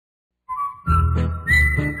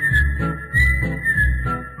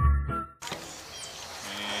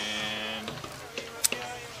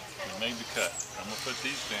put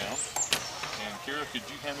these down. And Kira, could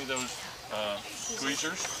you hand me those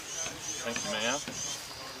tweezers? Thank you, ma'am.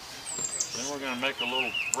 Then we're going to make a little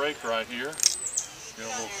break right here. Get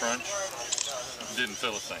a little crunch. Didn't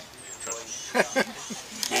feel a thing.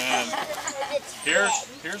 And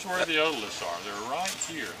here's where the otoliths are. They're right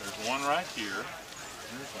here. There's one right here.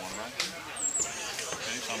 There's one right here.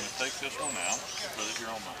 Okay, so I'm going to take this one out, put it here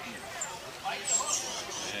on my ear.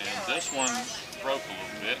 And this one broke a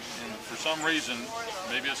little bit, and for some reason,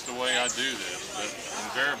 maybe it's the way I do this, but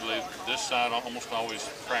invariably this side almost always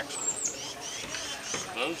cracks a little bit.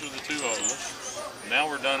 Those are the two otoliths. Now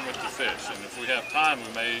we're done with the fish, and if we have time, we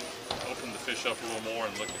may open the fish up a little more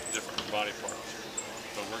and look at different body parts.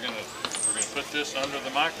 But we're gonna put this under the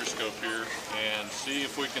microscope here and see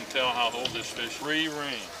if we can tell how old this fish is. 3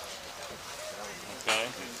 rings. Okay.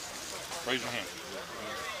 Raise your hand.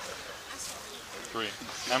 3.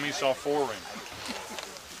 How many saw 4 rings?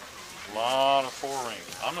 A lot of 4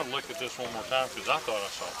 rings. I'm gonna look at this one more time because I thought I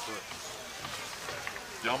saw 3.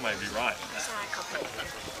 Y'all may be right.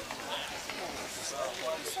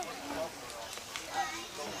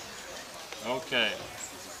 Okay.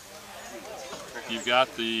 You've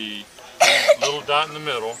got the little dot in the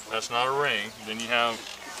middle. That's not a ring. Then you have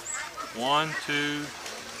 1, 2,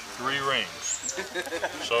 3 rings.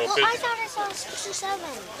 So I thought I saw 6 or 7.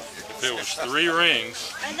 If it was 3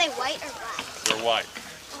 rings, are they white or black? They're white.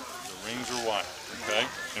 The rings are white. Okay,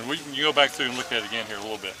 and you go back through and look at it again here a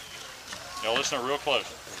little bit. Now listen real close.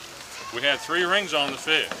 We had 3 rings on the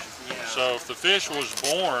fish. So if the fish was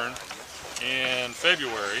born in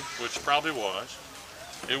February, which probably was,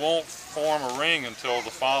 it won't form a ring until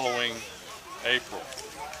the following April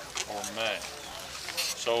or May.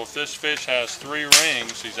 So if this fish has 3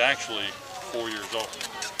 rings, he's actually 4 years old.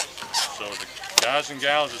 So the guys and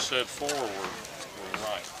gals that said 4 were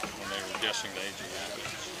right when they were guessing the age of the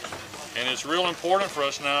fish. And it's real important for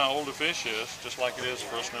us to know how old a fish is, just like it is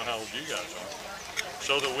for us to know how old you guys are,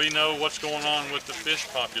 so that we know what's going on with the fish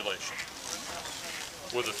population.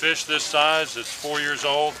 With a fish this size that's 4 years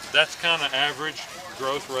old, that's kind of average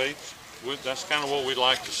growth rates. That's kind of what we'd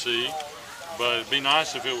like to see. But it'd be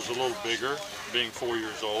nice if it was a little bigger, being 4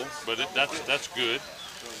 years old. But that's good.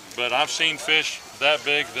 But I've seen fish that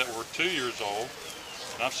big that were 2 years old,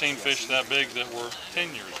 and I've seen fish that big that were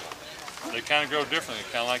 10 years old. They kind of grow differently,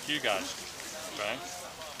 kind of like you guys do. Okay?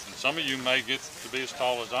 And some of you may get to be as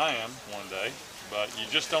tall as I am one day, but you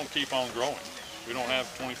just don't keep on growing. We don't have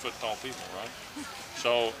 20-foot tall people, right?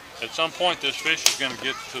 So at some point this fish is going to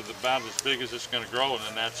get to about as big as it's going to grow, and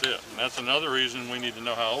then that's it. And that's another reason we need to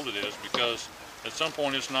know how old it is, because at some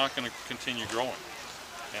point it's not going to continue growing.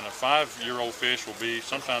 And a 5-year-old fish will be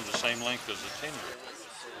sometimes the same length as a 10-year-old.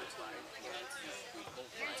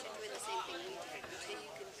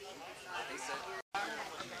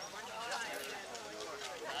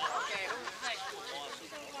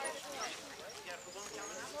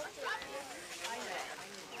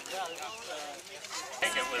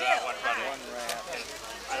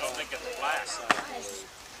 I don't think it's black.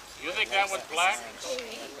 You think that one's black?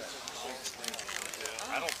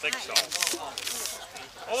 I don't think so.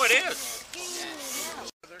 Oh, it is.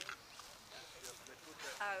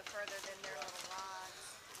 Oh, further than their little rods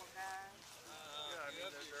will go. Yeah, I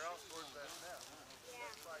mean, they're out towards that net.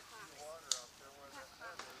 It's like water out there where that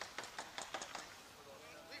net is.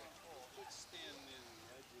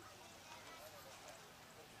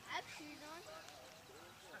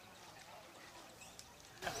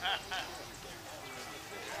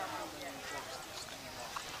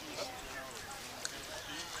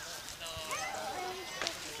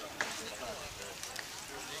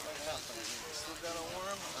 Still got a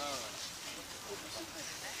worm?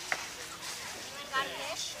 Got a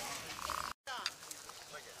fish?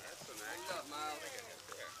 Look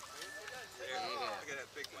at that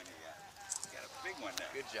big one you got. You got a big one there.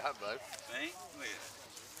 Good job, bud. See? Look at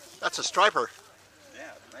it. That's a striper.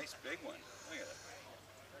 Yeah, nice big one. Look at it.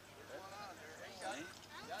 See?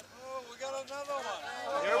 Oh, we got another one.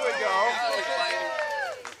 Here we go. All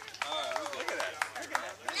right, look at that. Look at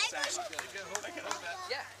that. Look at that.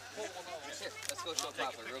 Yeah. Here, let's go show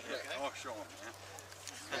Papa real quick. Oh, show him, man.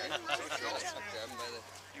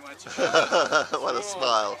 You want some? What a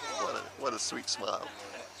smile. What a sweet smile.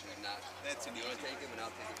 That's an You want to take him and I'll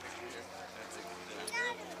take a picture here? That's a good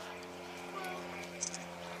girl.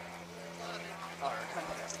 All right.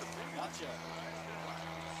 Gotcha.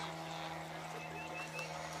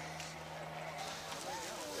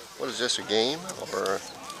 What is this, a game or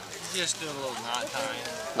Just do a little knot tying.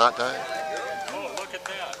 knot tying? Oh, look at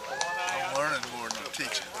that. I'm learning more than I'm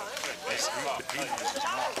teaching. He uses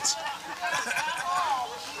knots.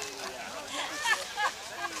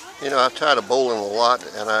 You know, I've tied a bowline a lot,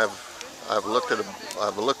 and I've looked at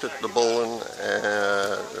the bowline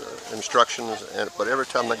instructions, but every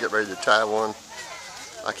time I get ready to tie one,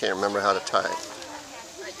 I can't remember how to tie it.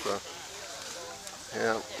 So,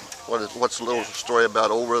 yeah. What's the little story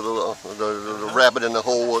about over the rabbit in the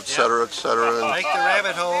hole, etc., etc. Make the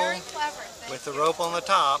rabbit hole with the rope on the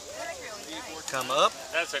top. Come up,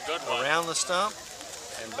 That's a good one. around the stump,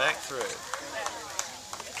 and back through.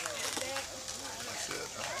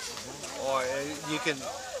 Or you can,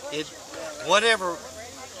 whatever,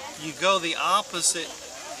 you go the opposite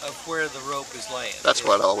of where the rope is laying. That's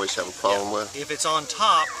what I always have a problem with. If it's on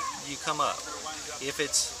top, you come up. If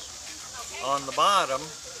it's on the bottom,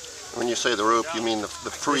 When you say the rope, you mean the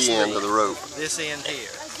free end of the rope. this end here,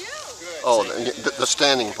 Oh, the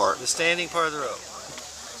standing part. the standing part of the rope.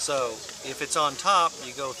 So if it's on top,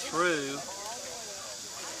 you go through,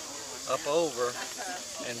 up over,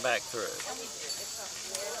 and back through.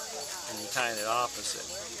 And you tie it opposite.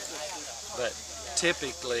 But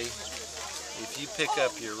typically, if you pick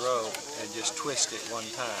up your rope and just twist it one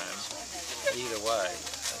time, either way,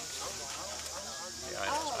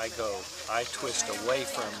 I twist away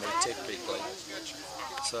from me typically.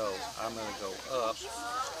 So I'm going to go up,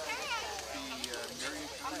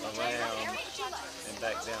 around, and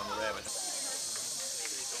back down the rabbit.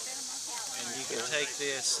 And you can take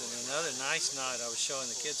this, and another nice knot I was showing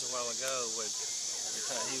the kids a while ago was,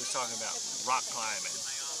 he was talking about rock climbing.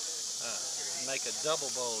 Make a double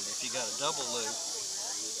bolt. If you got a double loop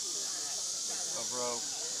of rope,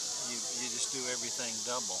 you just do everything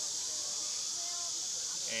double.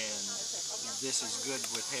 And this is good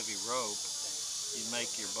with heavy rope. You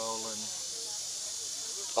make your bowline.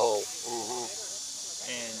 Oh.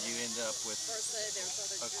 And you end up with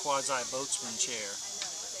a quasi boatsman chair.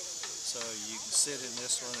 So you can sit in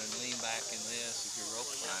this one and lean back in this if you're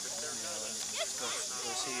rope climbing. You know, and it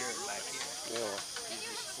goes here and back here. Yeah.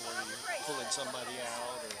 Before you're pulling somebody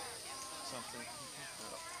out or something.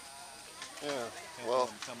 Yeah. Helping Well,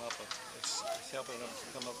 them come up it's helping them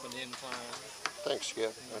come up an incline. thanks,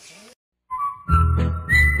 Skip.